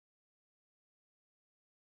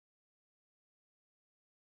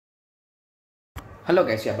Hello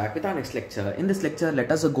guys, we are back with our next lecture. In this lecture,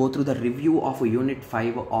 let us go through the review of Unit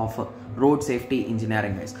 5 of Road Safety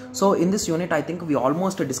Engineering, guys. So in this unit, I think we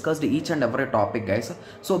almost discussed each and every topic, guys.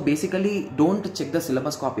 So basically, don't check the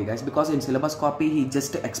syllabus copy, guys, because in syllabus copy, he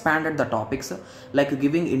just expanded the topics, like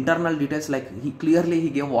giving internal details, like he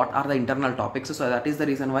gave what are the internal topics. So that is the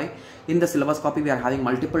reason why in the syllabus copy, we are having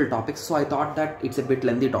multiple topics. So I thought that it's a bit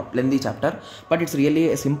lengthy chapter, but it's really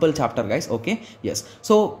a simple chapter, guys. Okay, yes.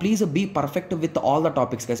 So please be perfect with all the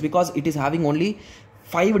topics, guys, because it is having only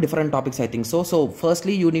 5 different topics, I think so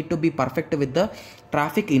firstly you need to be perfect with the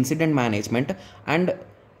traffic incident management and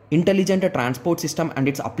intelligent transport system and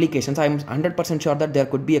its applications. I am 100% sure that there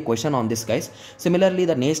could be a question on this, guys. Similarly,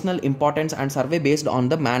 the national importance and survey based on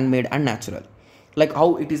the man-made and natural, like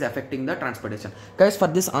how it is affecting the transportation, guys. For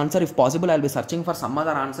this answer, if possible, I'll be searching for some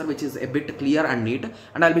other answer which is a bit clear and neat,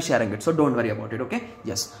 and I'll be sharing it, so don't worry about it. Okay,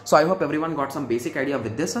 yes. So I hope everyone got some basic idea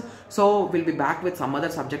with this. So we'll be back with some other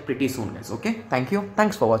subject pretty soon, guys. Okay, thank you,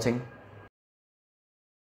 thanks for watching.